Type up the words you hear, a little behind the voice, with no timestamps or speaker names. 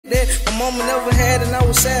that. My mama never had and I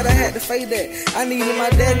was sad, I had to fade that. I needed my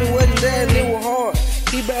dad and wasn't there and it was hard.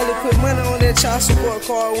 He barely put money on that child support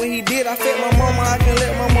card. When he did, I fed my mama, I can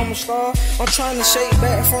let my mama starve. I'm trying to shake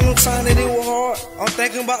back from the time that it was hard. I'm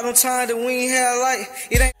thinking about the time that we ain't had light.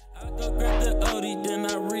 It ain't. I go grab the Odie, then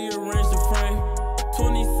I rearrange the frame.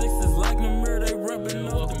 26 is like the mirror, they rubbing.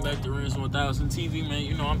 Welcome back to Rinse 1000 TV, man.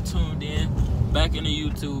 You know I'm tuned in. Back in the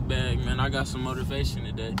YouTube bag, man. I got some motivation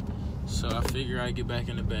today. So I figure I get back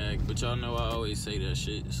in the bag. But y'all know I always say that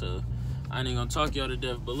shit, so I ain't gonna talk y'all to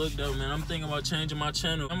death. But look though, man, I'm thinking about changing my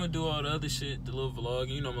channel. I'm gonna do all the other shit, the little vlog,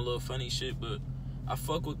 you know, my little funny shit, but I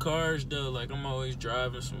fuck with cars though. Like I'm always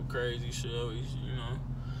driving some crazy shit, always, you know,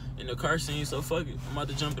 in the car scene. So fuck it, I'm about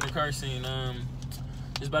to jump in the car scene.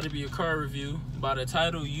 It's about to be a car review. By the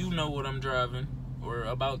title, you know what I'm driving or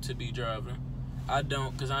about to be driving. I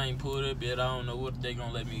don't, cause I ain't pulled up yet. I don't know what they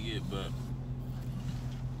gonna let me get, but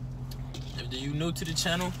if you new to the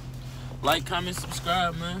channel, like, comment,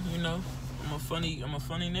 subscribe, man. You know, I'm a funny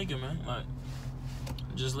nigga, man. Like,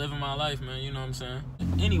 just living my life, man. You know what I'm saying?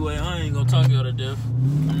 Anyway, I ain't gonna talk y'all to death.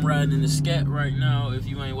 I'm riding in the scat right now. If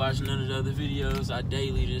you ain't watching none of the other videos, I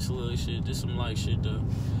daily this little shit. This some light shit though.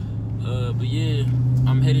 But yeah,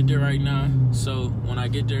 I'm headed there right now. So when I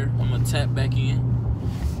get there, I'm gonna tap back in.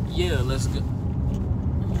 Yeah, let's go.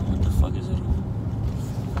 What the fuck is it?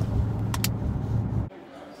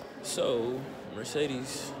 So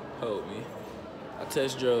Mercedes told me. I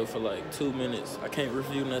test drove for like 2 minutes. I can't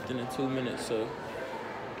review nothing in 2 minutes, so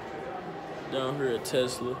down here at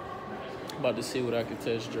Tesla, about to see what I can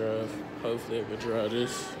test drive. Hopefully I can drive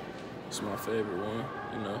this. It's my favorite one,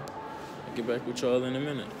 you know. I'll get back with y'all in a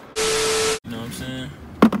minute. You know what I'm saying?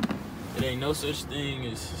 It ain't no such thing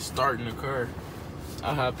as starting a car.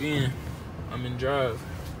 I hop in, I'm in drive.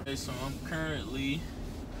 Okay, so I'm currently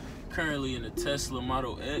in the Tesla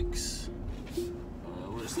Model X.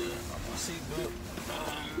 What is that? My seatbelt.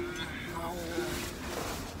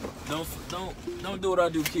 Don't do what I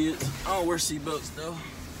do, kids. I don't wear seatbelts though.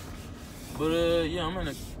 But yeah, I'm in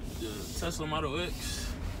the Tesla Model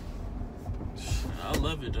X. I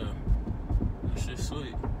love it though. That shit's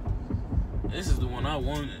sweet. This is the one I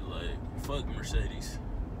wanted. Like, fuck Mercedes.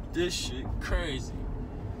 This shit crazy.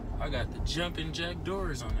 I got the jumping jack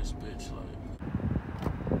doors on this bitch. Like,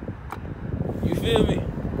 you feel me?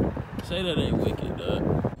 Say that ain't wicked,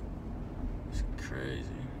 dog. It's crazy.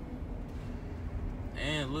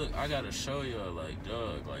 And look, I gotta show y'all, like,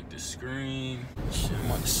 dog, like the screen. Shit, I'm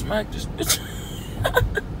about to smack this bitch.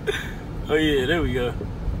 Oh yeah, there we go.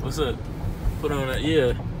 What's up? Put on that,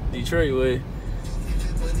 yeah, Detroit way.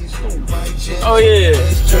 Oh yeah.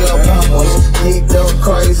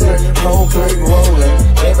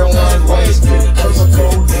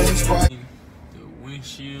 The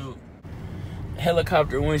windshield.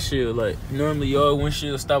 Helicopter windshield. Like normally y'all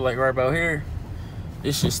windshield stop like right about here.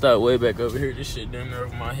 This shit stop way back over here. This shit damn near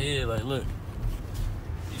over my head. Like look.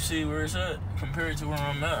 You see where it's at? Compared to where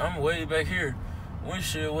I'm at. I'm way back here.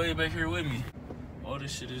 Windshield way back here with me. All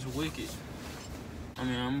this shit is wicked. I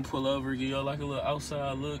mean, I'm gonna pull over, give y'all like a little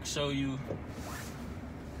outside look, show you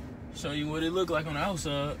what it look like on the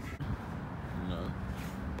outside. You know,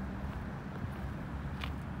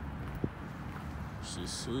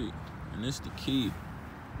 shit's sweet, and this the key.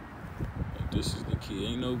 Like this is the key.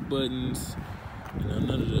 Ain't no buttons, you know,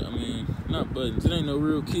 none of that. I mean, not buttons. It ain't no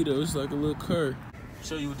real key though. It's like a little car.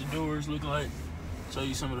 Show you what the doors look like. Show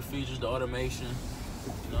you some of the features, the automation.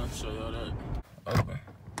 You know, show y'all that. Open.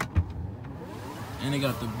 And they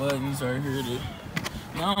got the buttons right here.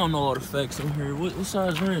 I don't know all the facts on here. What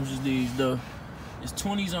size rims is these though? It's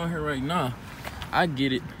 20s on here right now. I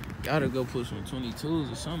get it. Gotta go put some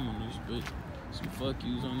 22s or something on this, but some fuck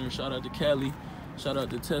yous on there. Shout out to Cali. Shout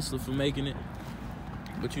out to Tesla for making it.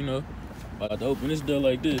 But you know, about to open this door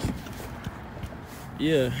like this.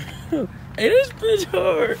 Yeah. Hey, this bitch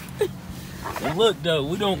hard. And look though,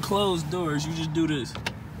 we don't close doors. You just do this.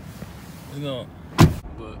 You know.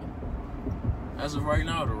 But as of right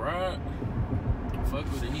now, the ride, fuck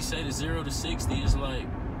with it. He said it's 0 to 60 is like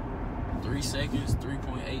 3 seconds,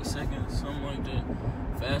 3.8 seconds, something like that.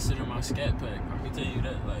 Faster than my Scat Pack. I can tell you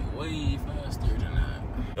that, like way faster than that.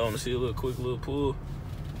 Y'all wanna see a little quick little pull?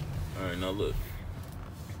 All right, now look.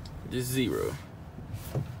 This 0.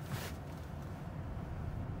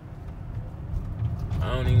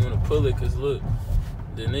 I don't even wanna pull it, cause look,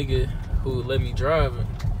 the nigga who let me drive it,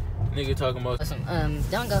 nigga talking about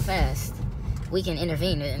don't go fast. We can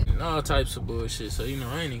intervene in all types of bullshit. So you know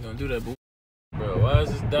I ain't even gonna do that. Bro, why is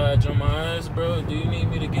this Dodge on my ass, bro? Do you need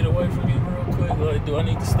me to get away from you real quick? Like, do I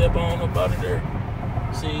need to step on up out of there?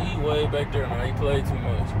 See, he way back there now. He played too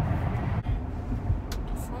much. What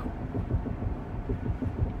the fuck?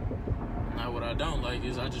 Now what I don't like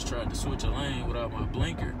is I just tried to switch a lane without my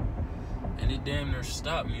blinker, and it damn near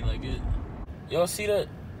stopped me. Like it. Y'all see that?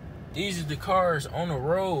 These are the cars on the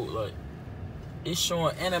road. Like it's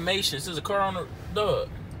showing animations. There's a car on the dog.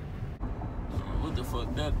 I don't know what the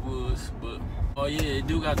fuck that was, but oh yeah, it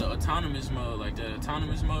do got the autonomous mode. Like that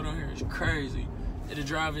autonomous mode on here is crazy. It'll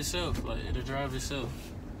drive itself. Like it'll drive itself.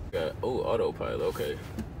 Got autopilot. Okay,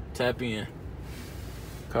 tap in.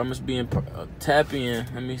 Car must be in. Tap in.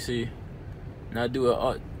 Let me see. Now do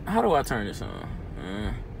a. How do I turn this on?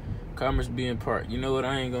 Car must be in park. You know what?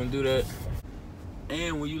 I ain't gonna do that.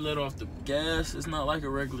 And when you let off the gas, it's not like a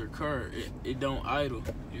regular car. It don't idle.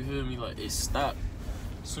 You feel me? Like it stopped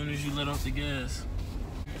as soon as you let off the gas.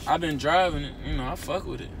 I've been driving it. You know, I fuck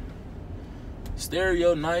with it.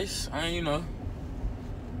 Stereo nice. I ain't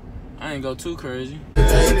go too crazy. What's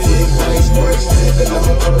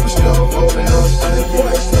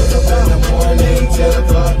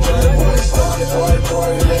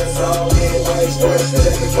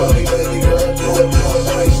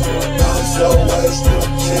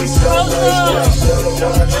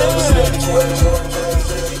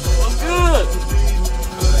good?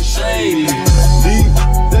 Shady.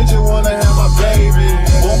 They just wanna have my baby.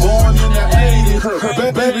 Born in the 80s.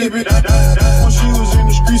 Her baby. When she was in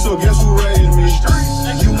the streets, so guess who raised me?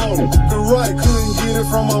 You know, the right couldn't get it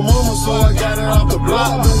from my mama, so I got it off the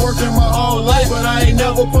block. Been working my whole life, but I ain't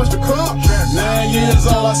never punched a cop. 9 years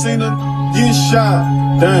old, I seen her get shot.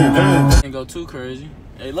 Damn. Ain't go too crazy.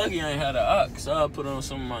 Hey, lucky I ain't had an ox. I'll put on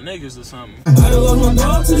some of my niggas or something. I done lost my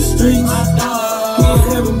dog to the streets.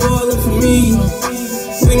 Can't have a ballin' for me.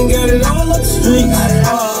 We done got it all up the streets.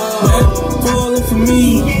 Ballin' for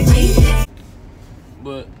me.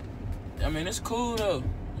 But I mean, it's cool though.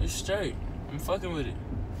 It's straight. I'm fucking with it.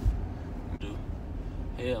 Do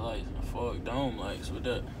headlights, fog dome lights with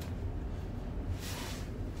that.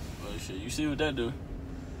 But shit, you see what that do?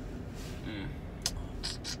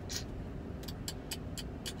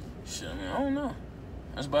 Shit, I mean, I don't know.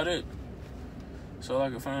 That's about it. That's all I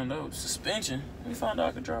could find out. Suspension. Let me find out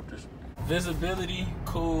I could drop this. Visibility,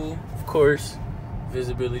 cool. Of course,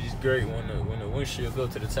 visibility's great when the windshield go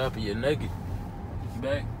to the top of your nugget.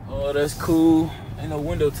 Back. Oh, that's cool. Ain't no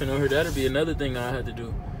window tint on here. That'll be another thing I had to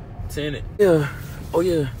do. Tint it. Yeah. Oh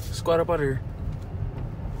yeah. Squat up out of here.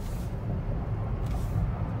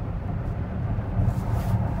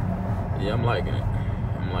 Yeah, I'm liking it.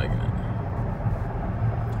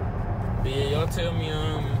 But yeah, y'all tell me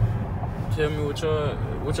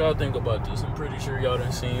what y'all think about this. I'm pretty sure y'all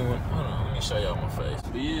done seen one. Hold on, let me show y'all my face.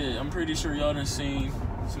 But yeah, I'm pretty sure y'all done seen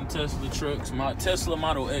some Tesla trucks. My Tesla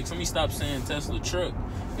Model X. Let me stop saying Tesla truck,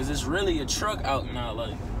 because it's really a truck out now,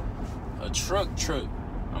 like a truck.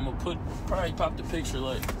 I'm gonna probably pop the picture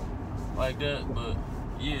like that, but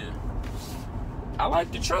yeah. I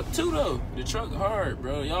like the truck too though. The truck hard,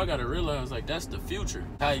 bro. Y'all gotta realize like that's the future.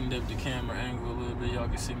 Tightened up the camera angle a little bit. Y'all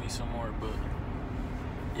can see me some more, but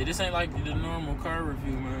yeah, this ain't like the normal car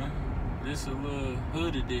review, man. This a little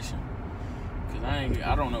hood edition. Cause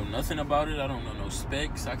I don't know nothing about it. I don't know no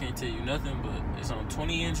specs. I can't tell you nothing, but it's on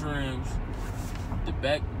 20-inch rims. The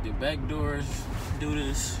back doors do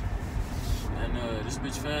this. And this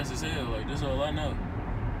bitch fast as hell. Like that's all I know.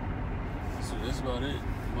 So that's about it.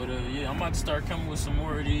 But yeah, I'm about to start coming with some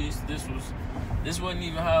more of these. This wasn't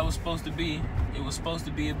even how it was supposed to be. It was supposed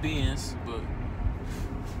to be a Benz, but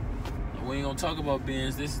we ain't gonna talk about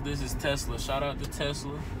Benz. This is Tesla. Shout out to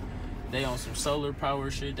Tesla. They on some solar power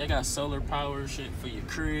shit. They got solar power shit for your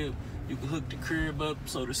crib. You can hook the crib up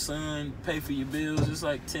so the sun pay for your bills. It's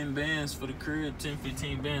like 10 bands for the crib, 10,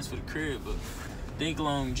 15 bands for the crib. But think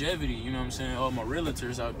longevity, you know what I'm saying? All my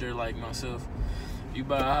realtors out there like myself. You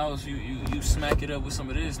buy a house, you smack it up with some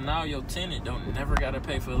of this. Now your tenant don't never gotta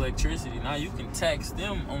pay for electricity. Now you can tax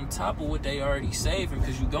them on top of what they already saving,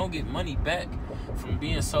 because you gonna get money back from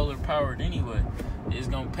being solar powered anyway. It's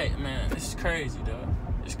gonna pay, man. This is crazy, dog.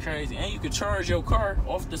 It's crazy. And you can charge your car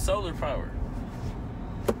off the solar power.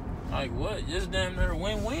 Like what? Just damn near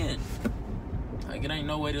win-win. Like it ain't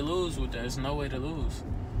no way to lose with that. It's no way to lose.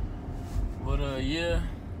 But yeah,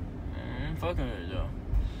 I'm fucking with it, y'all.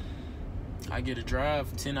 I get a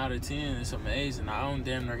drive 10 out of 10. It's amazing. I don't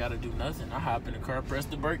damn near gotta do nothing. I hop in the car, press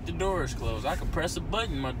the brake, the door is closed. I can press a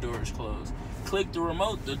button, my door is closed. Click the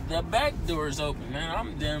remote, the back door is open. Man,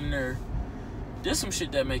 I'm damn near. There's some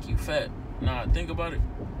shit that make you fat. Nah, think about it.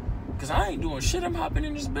 Cause I ain't doing shit. I'm hopping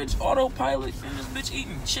in this bitch autopilot and this bitch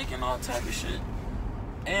eating chicken, all type of shit.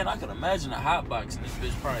 And I can imagine a hot box in this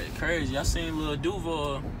bitch probably crazy. I seen Lil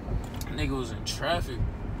Duval, nigga was in traffic,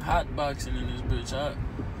 hot boxing in this bitch. I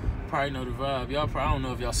probably know the vibe. Y'all probably, I don't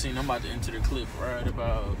know if y'all seen. I'm about to enter the clip right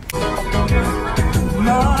about.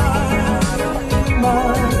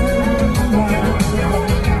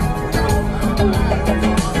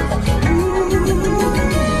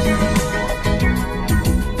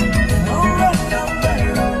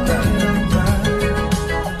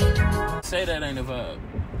 say that ain't a vibe.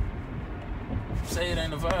 Say it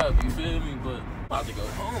ain't a vibe, you feel me? But I'm about to go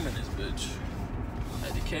home in this bitch.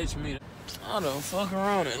 Had to catch me. I done fuck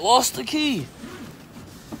around and lost the key.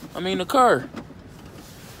 I mean the car.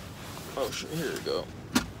 Oh shit, here we go.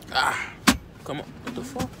 Ah, come on, what the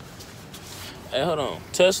fuck? Hey, hold on,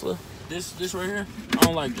 Tesla, this right here, I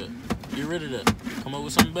don't like that. Get rid of that. Come up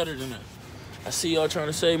with something better than that. I see y'all trying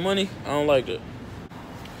to save money. I don't like that.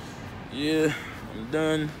 Yeah, I'm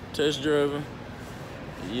done test driving.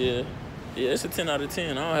 Yeah, it's a 10 out of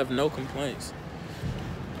 10. I don't have no complaints.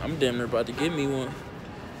 I'm damn near about to get me one.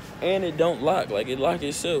 And it don't lock, like it lock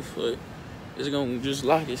itself. Like, it's gonna just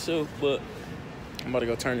lock itself, but I'm about to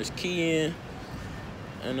go turn this key in.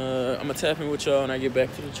 And I'm gonna tap in with y'all when I get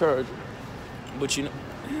back to the charger. But you know,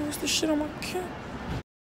 man, what's this shit on my camera?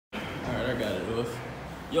 Alright, I got it off.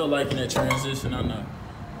 Y'all liking that transition, I know.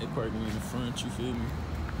 They parked me in the front, you feel me?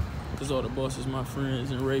 Cause all the bosses my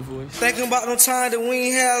friends and Ray voice. Thinking about them time that we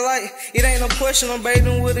ain't had light. It ain't no question I'm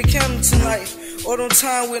bathing with a camera tonight. Or them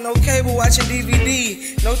time with no cable watching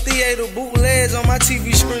DVD. No theater bootlegs on my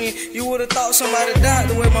TV screen. You would've thought somebody died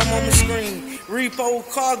the way my mama screamed. Repo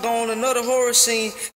car gone, another horror scene.